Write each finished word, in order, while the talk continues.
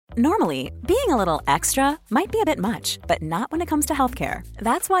Normally, being a little extra might be a bit much, but not when it comes to healthcare.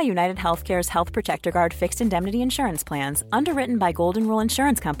 That's why United Healthcare's Health Protector Guard fixed indemnity insurance plans, underwritten by Golden Rule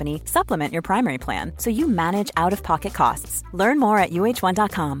Insurance Company, supplement your primary plan so you manage out-of-pocket costs. Learn more at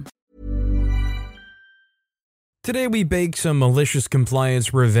uh1.com. Today we bake some malicious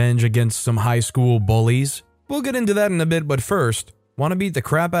compliance revenge against some high school bullies. We'll get into that in a bit, but first, want to beat the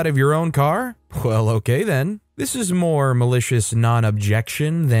crap out of your own car? Well, okay then. This is more malicious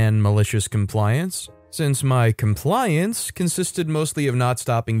non-objection than malicious compliance, since my compliance consisted mostly of not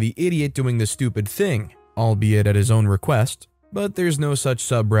stopping the idiot doing the stupid thing, albeit at his own request, but there's no such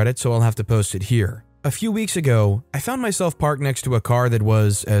subreddit, so I'll have to post it here. A few weeks ago, I found myself parked next to a car that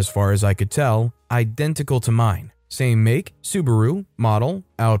was, as far as I could tell, identical to mine. Same make, Subaru, model,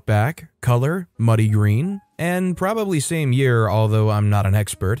 Outback, color, muddy green, and probably same year, although I'm not an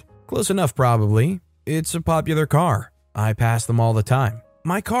expert. Close enough probably. It's a popular car. I pass them all the time.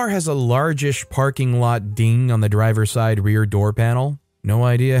 My car has a largish parking lot ding on the driver's side rear door panel. No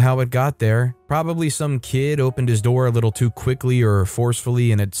idea how it got there. Probably some kid opened his door a little too quickly or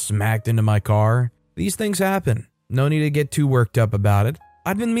forcefully and it smacked into my car. These things happen. No need to get too worked up about it.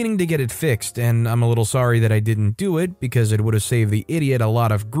 I'd been meaning to get it fixed, and I'm a little sorry that I didn't do it because it would have saved the idiot a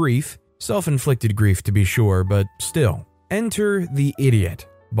lot of grief. Self-inflicted grief to be sure, but still. Enter the idiot.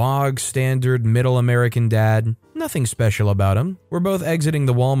 Bog standard middle American dad. Nothing special about him. We're both exiting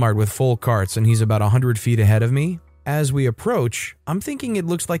the Walmart with full carts and he's about 100 feet ahead of me. As we approach, I'm thinking it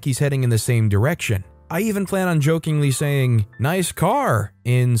looks like he's heading in the same direction. I even plan on jokingly saying, "Nice car,"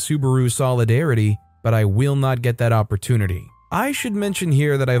 in Subaru solidarity, but I will not get that opportunity. I should mention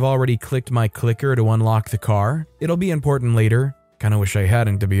here that I've already clicked my clicker to unlock the car. It'll be important later. Kinda wish I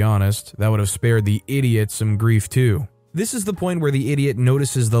hadn't, to be honest. That would have spared the idiot some grief too. This is the point where the idiot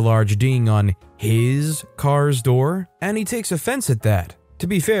notices the large ding on his car's door, and he takes offense at that. To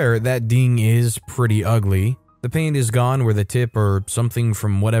be fair, that ding is pretty ugly. The paint is gone where the tip or something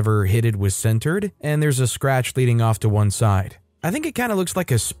from whatever hit it was centered, and there's a scratch leading off to one side. I think it kind of looks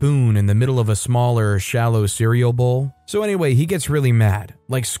like a spoon in the middle of a smaller, shallow cereal bowl. So anyway, he gets really mad,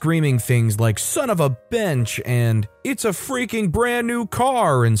 like screaming things like "son of a bench" and "it's a freaking brand new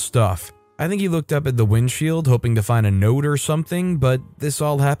car" and stuff. I think he looked up at the windshield hoping to find a note or something, but this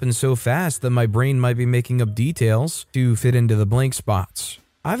all happened so fast that my brain might be making up details to fit into the blank spots.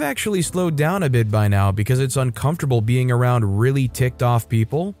 I've actually slowed down a bit by now because it's uncomfortable being around really ticked off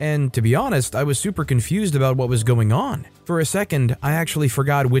people, and to be honest, I was super confused about what was going on. For a second, I actually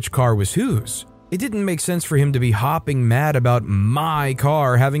forgot which car was whose. It didn't make sense for him to be hopping mad about my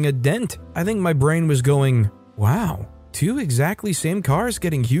car having a dent. I think my brain was going, wow, 2 exactly same cars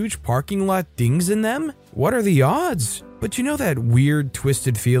getting huge parking lot dings in them? What are the odds? But you know that weird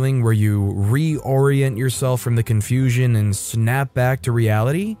twisted feeling where you reorient yourself from the confusion and snap back to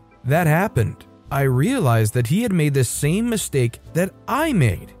reality? That happened. I realized that he had made the same mistake that I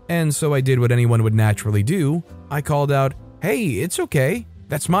made, and so I did what anyone would naturally do. I called out, "Hey, it's okay.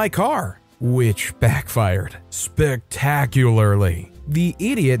 That's my car." Which backfired spectacularly. The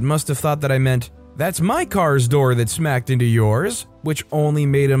idiot must have thought that I meant, "That's my car's door that smacked into yours," which only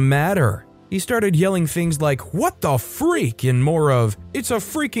made him madder. He started yelling things like, "What the freak?" and more of, "It's a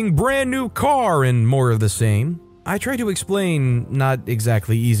freaking brand new car," and more of the same. I tried to explain, not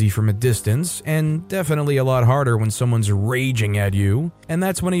exactly easy from a distance, and definitely a lot harder when someone's raging at you, and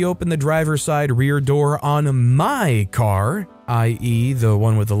that's when he opened the driver's side rear door on my car, i.e. the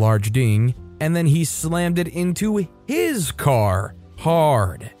one with the large ding, and then he slammed it into his car,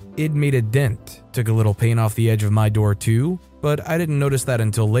 hard. It made a dent, took a little paint off the edge of my door too, but I didn't notice that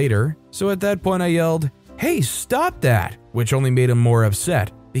until later, so at that point I yelled, "Hey, stop that," which only made him more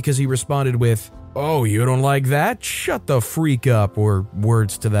upset, because he responded with, "Oh, you don't like that? Shut the freak up," or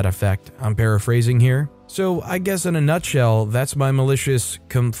words to that effect. I'm paraphrasing here. So I guess in a nutshell, that's my malicious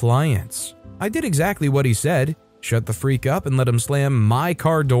compliance. I did exactly what he said, shut the freak up and let him slam my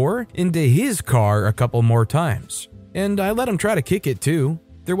car door into his car a couple more times. And I let him try to kick it too.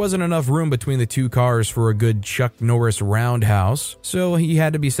 There wasn't enough room between the 2 cars for a good Chuck Norris roundhouse, so he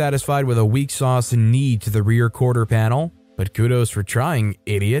had to be satisfied with a weak sauce knee to the rear quarter panel. But kudos for trying,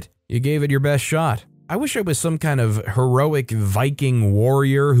 idiot. You gave it your best shot. I wish I was some kind of heroic Viking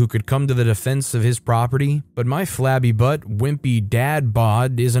warrior who could come to the defense of his property, but my flabby butt, wimpy dad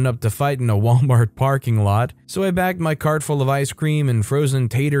bod isn't up to fight in a Walmart parking lot, so I backed my cart full of ice cream and frozen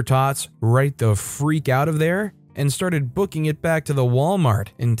tater tots right the freak out of there and started booking it back to the Walmart,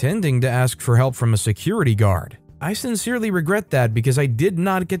 intending to ask for help from a security guard. I sincerely regret that because I did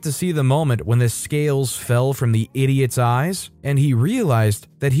not get to see the moment when the scales fell from the idiot's eyes and he realized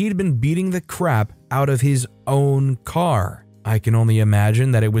that he'd been beating the crap out of his own car. I can only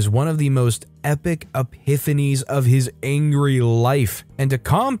imagine that it was one of the most epic epiphanies of his angry life, and to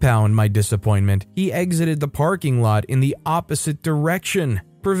compound my disappointment, he exited the parking lot in the opposite direction,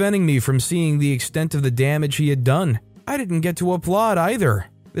 preventing me from seeing the extent of the damage he had done. I didn't get to applaud either.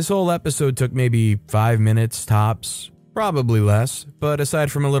 This whole episode took maybe 5 minutes tops. Probably less, but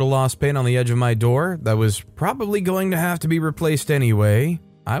aside from a little lost paint on the edge of my door that was probably going to have to be replaced anyway,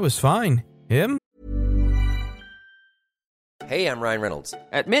 I was fine. Him? Hey, I'm Ryan Reynolds.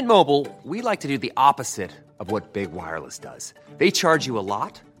 At Mint Mobile, we like to do the opposite of what Big Wireless does. They charge you a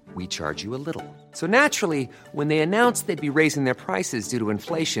lot, we charge you a little. So naturally, when they announced they'd be raising their prices due to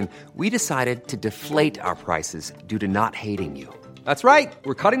inflation, we decided to deflate our prices due to not hating you. That's right.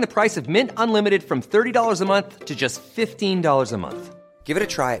 We're cutting the price of Mint Unlimited from $30 a month to just $15 a month. Give it a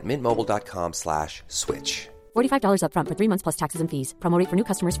try at mintmobile.com/switch. $45 up front for 3 months plus taxes and fees. Promo rate for new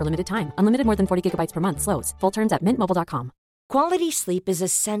customers for limited time. Unlimited more than 40 gigabytes per month. Slows full terms at mintmobile.com. Quality sleep is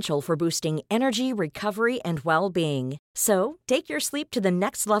essential for boosting energy, recovery, and well-being. So, take your sleep to the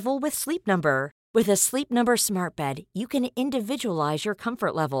next level with Sleep Number. With a Sleep Number smart bed, you can individualize your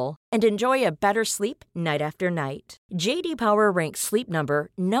comfort level and enjoy a better sleep night after night. J.D. Power ranks Sleep Number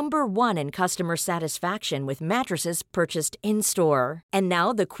number 1 in customer satisfaction with mattresses purchased in-store. And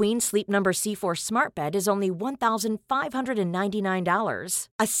now the Queen Sleep Number C4 smart bed is only $1,599,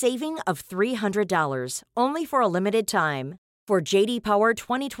 a saving of $300, only for a limited time. For J.D. Power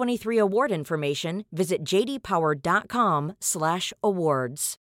 2023 award information, visit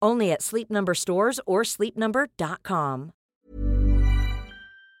jdpower.com/awards. Only at Sleep Number stores or sleepnumber.com.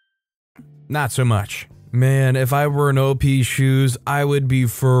 Not so much. Man, if I were in OP's shoes, I would be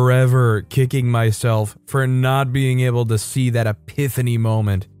forever kicking myself for not being able to see that epiphany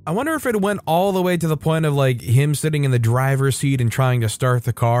moment. I wonder if it went all the way to the point of like him sitting in the driver's seat and trying to start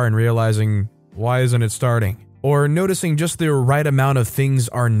the car and realizing, why isn't it starting? Or noticing just the right amount of things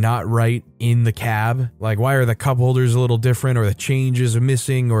are not right in the cab. Like, why are the cup holders a little different, or the changes are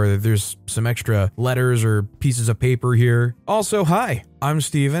missing, or there's some extra letters or pieces of paper here. Also, hi, I'm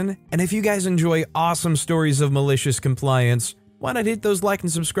Steven, and if you guys enjoy awesome stories of malicious compliance, why not hit those like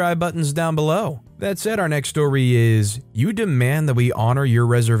and subscribe buttons down below? That said, our next story is, you demand that we honor your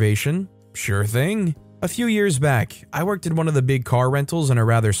reservation? Sure thing. A few years back, I worked at one of the big car rentals in a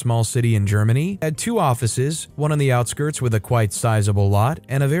rather small city in Germany. Had 2 offices, one on the outskirts with a quite sizable lot,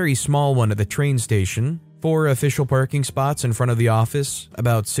 and a very small one at the train station. 4 official parking spots in front of the office,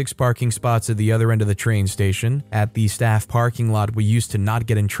 about 6 parking spots at the other end of the train station. At the staff parking lot, we used to not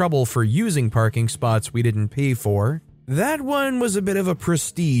get in trouble for using parking spots we didn't pay for. That one was a bit of a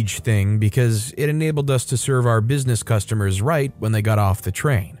prestige thing because it enabled us to serve our business customers right when they got off the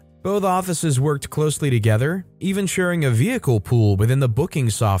train. Both offices worked closely together, even sharing a vehicle pool within the booking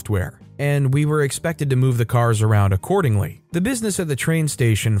software, and we were expected to move the cars around accordingly. The business at the train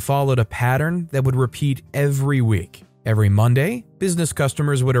station followed a pattern that would repeat every week. Every Monday, business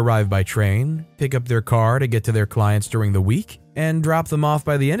customers would arrive by train, pick up their car to get to their clients during the week, and drop them off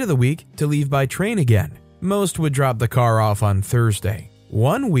by the end of the week to leave by train again. Most would drop the car off on Thursday.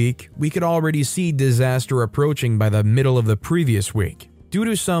 One week, we could already see disaster approaching by the middle of the previous week. Due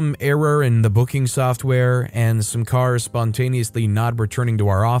to some error in the booking software and some cars spontaneously not returning to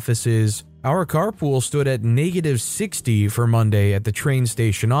our offices, our carpool stood at -60 for Monday at the train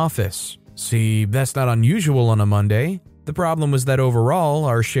station office. See, that's not unusual on a Monday. The problem was that overall,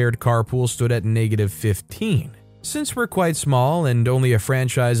 our shared carpool stood at -15. Since we're quite small and only a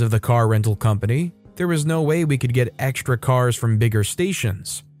franchise of the car rental company, there was no way we could get extra cars from bigger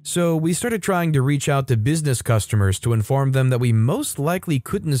stations. So we started trying to reach out to business customers to inform them that we most likely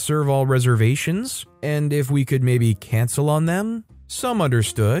couldn't serve all reservations, and if we could maybe cancel on them. Some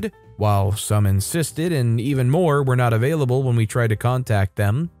understood, while some insisted, and even more were not available when we tried to contact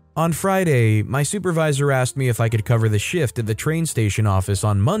them. On Friday, my supervisor asked me if I could cover the shift at the train station office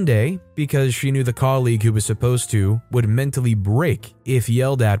on Monday because she knew the colleague who was supposed to would mentally break if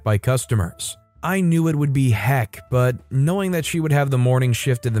yelled at by customers. I knew it would be heck, but knowing that she would have the morning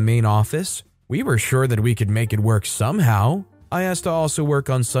shift at the main office, we were sure that we could make it work somehow. I asked to also work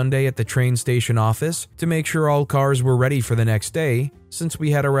on Sunday at the train station office to make sure all cars were ready for the next day, since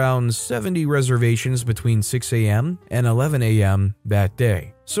we had around 70 reservations between 6 a.m. and 11 a.m. that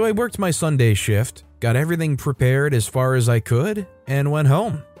day. So I worked my Sunday shift, got everything prepared as far as I could, and went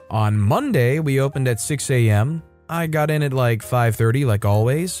home. On Monday, we opened at 6 a.m. I got in at like 5:30 like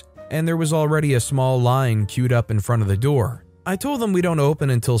always, and there was already a small line queued up in front of the door. I told them we don't open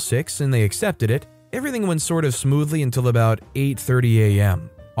until 6 and they accepted it. Everything went sort of smoothly until about 8:30 a.m.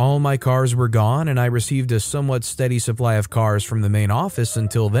 All my cars were gone and I received a somewhat steady supply of cars from the main office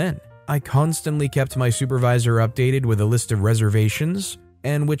until then. I constantly kept my supervisor updated with a list of reservations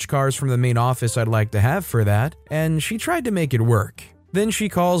and which cars from the main office I'd like to have for that, and she tried to make it work. Then she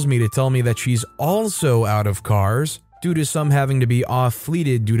calls me to tell me that she's also out of cars due to some having to be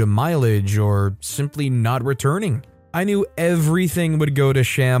off-fleeted due to mileage or simply not returning. I knew everything would go to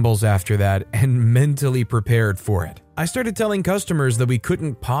shambles after that and mentally prepared for it. I started telling customers that we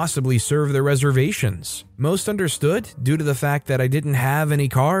couldn't possibly serve their reservations. Most understood due to the fact that I didn't have any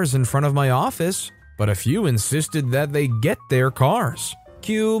cars in front of my office, but a few insisted that they get their cars.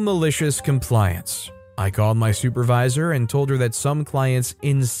 Cue malicious compliance. I called my supervisor and told her that some clients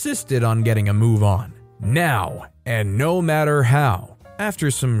insisted on getting a move on. Now, and no matter how.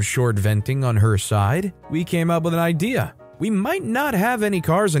 After some short venting on her side, we came up with an idea. We might not have any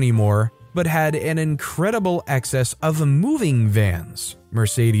cars anymore, but had an incredible excess of moving vans,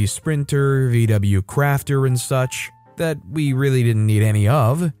 Mercedes Sprinter, VW Crafter and such, that we really didn't need any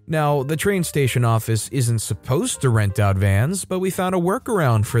of. Now, the train station office isn't supposed to rent out vans, but we found a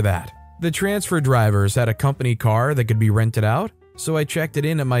workaround for that. The transfer drivers had a company car that could be rented out, so I checked it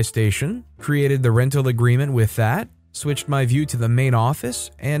in at my station, created the rental agreement with that, switched my view to the main office,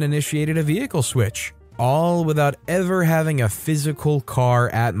 and initiated a vehicle switch, all without ever having a physical car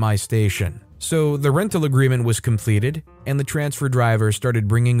at my station. So the rental agreement was completed, and the transfer driver started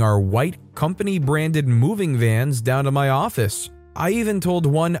bringing our white company-branded moving vans down to my office. I even told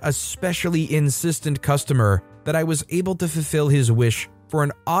one especially insistent customer that I was able to fulfill his wish for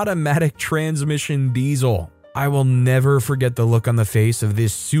an automatic transmission diesel. I will never forget the look on the face of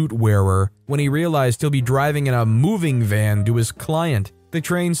this suit wearer when he realized he'll be driving in a moving van to his client. The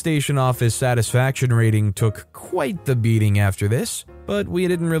train station office satisfaction rating took quite the beating after this, but we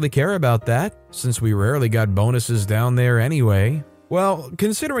didn't really care about that since we rarely got bonuses down there anyway. Well,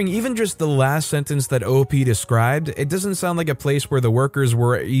 considering even just the last sentence that OP described, it doesn't sound like a place where the workers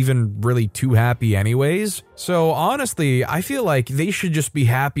were even really too happy anyways. So honestly, I feel like they should just be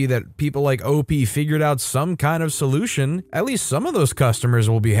happy that people like OP figured out some kind of solution. At least some of those customers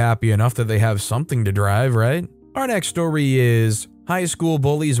will be happy enough that they have something to drive, right? Our next story is, high school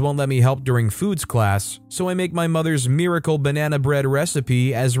bullies won't let me help during foods class, so I make my mother's miracle banana bread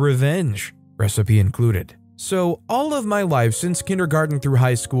recipe as revenge. Recipe included. So all of my life since kindergarten through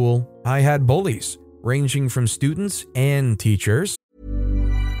high school, I had bullies, ranging from students and teachers.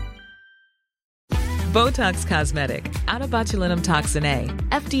 Botox Cosmetic, out of botulinum toxin A,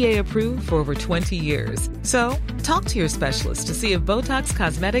 FDA approved for over 20 years. So, talk to your specialist to see if Botox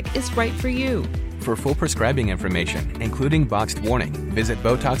Cosmetic is right for you. For full prescribing information, including boxed warning, visit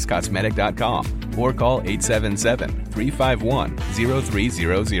BotoxCosmetic.com or call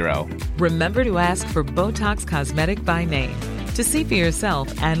 877-351-0300. Remember to ask for Botox Cosmetic by name. To see for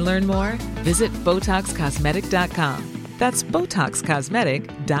yourself and learn more, visit BotoxCosmetic.com. That's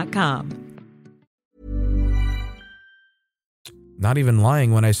BotoxCosmetic.com. Not even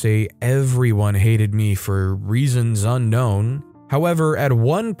lying when I say everyone hated me for reasons unknown. However, at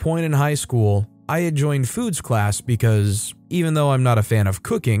one point in high school, I had joined foods class because, even though I'm not a fan of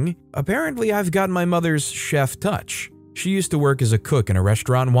cooking, apparently I've got my mother's chef touch. She used to work as a cook in a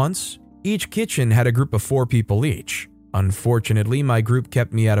restaurant once. Each kitchen had a group of 4 people each. Unfortunately, my group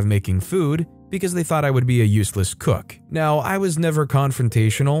kept me out of making food because they thought I would be a useless cook. Now, I was never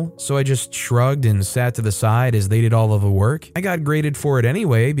confrontational, so I just shrugged and sat to the side as they did all of the work. I got graded for it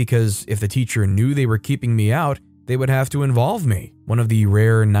anyway because if the teacher knew they were keeping me out, they would have to involve me, one of the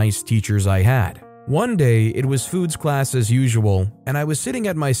rare nice teachers I had. One day, it was foods class as usual, and I was sitting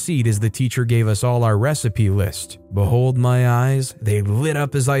at my seat as the teacher gave us all our recipe list. Behold my eyes, they lit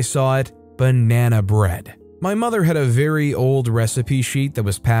up as I saw it, banana bread. My mother had a very old recipe sheet that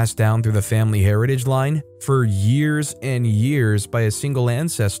was passed down through the family heritage line for years and years by a single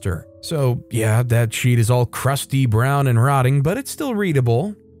ancestor. So yeah, that sheet is all crusty, brown, and rotting, but it's still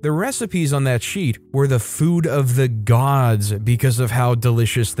readable. The recipes on that sheet were the food of the gods because of how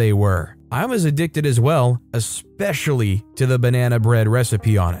delicious they were. I was addicted as well, especially to the banana bread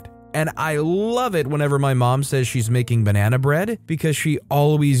recipe on it. And I love it whenever my mom says she's making banana bread because she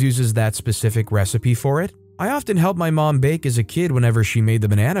always uses that specific recipe for it. I often helped my mom bake as a kid whenever she made the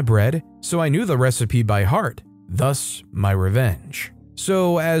banana bread, so I knew the recipe by heart, thus my revenge.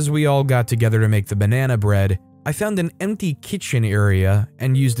 So as we all got together to make the banana bread, I found an empty kitchen area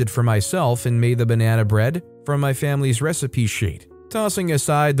and used it for myself and made the banana bread from my family's recipe sheet, tossing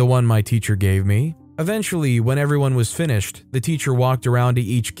aside the one my teacher gave me. Eventually, when everyone was finished, the teacher walked around to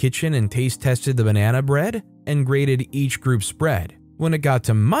each kitchen and taste tested the banana bread and graded each group's bread. When it got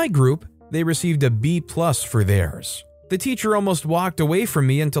to my group, they received a B+ for theirs. The teacher almost walked away from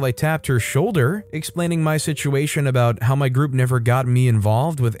me until I tapped her shoulder, explaining my situation about how my group never got me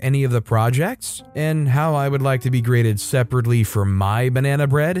involved with any of the projects, and how I would like to be graded separately for my banana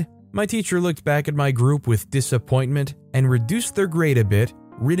bread. My teacher looked back at my group with disappointment and reduced their grade a bit,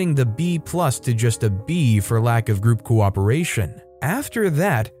 ridding the B+ to just a B for lack of group cooperation. After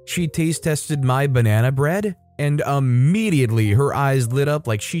that, she taste tested my banana bread, and immediately her eyes lit up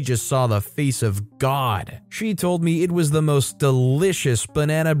like she just saw the face of God. She told me it was the most delicious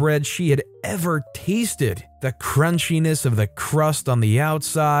banana bread she had ever tasted. The crunchiness of the crust on the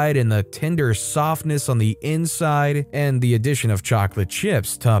outside and the tender softness on the inside, and the addition of chocolate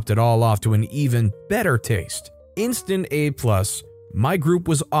chips topped it all off to an even better taste. Instant A+. My group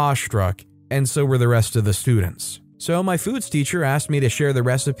was awestruck, and so were the rest of the students. So my foods teacher asked me to share the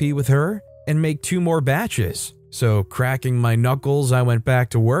recipe with her and make 2 more batches. So cracking my knuckles, I went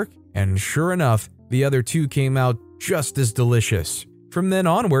back to work, and sure enough, the other 2 came out just as delicious. From then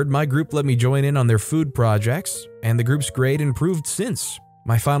onward, my group let me join in on their food projects, and the group's grade improved since.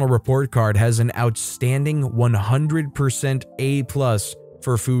 My final report card has an outstanding 100% A+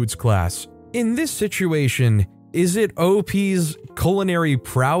 for foods class. In this situation, is it OP's culinary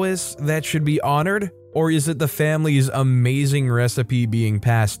prowess that should be honored, or is it the family's amazing recipe being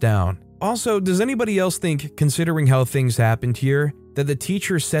passed down? Also, does anybody else think, considering how things happened here, that the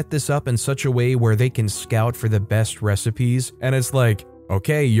teacher set this up in such a way where they can scout for the best recipes, and it's like,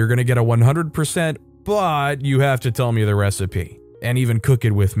 okay, you're gonna get a 100%, but you have to tell me the recipe, and even cook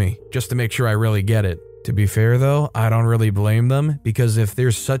it with me, just to make sure I really get it. To be fair though, I don't really blame them, because if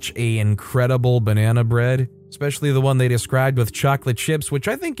there's such an incredible banana bread, especially the one they described with chocolate chips, which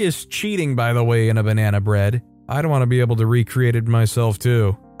I think is cheating by the way in a banana bread, I'd want to be able to recreate it myself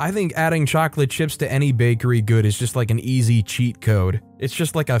too. I think adding chocolate chips to any bakery good is just like an easy cheat code. It's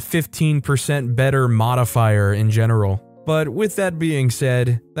just like a 15% better modifier in general. But with that being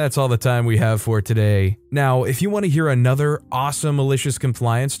said, that's all the time we have for today. Now, if you want to hear another awesome malicious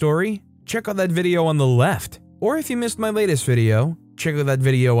compliance story, check out that video on the left. Or if you missed my latest video, check out that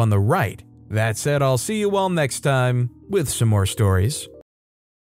video on the right. That said, I'll see you all next time with some more stories.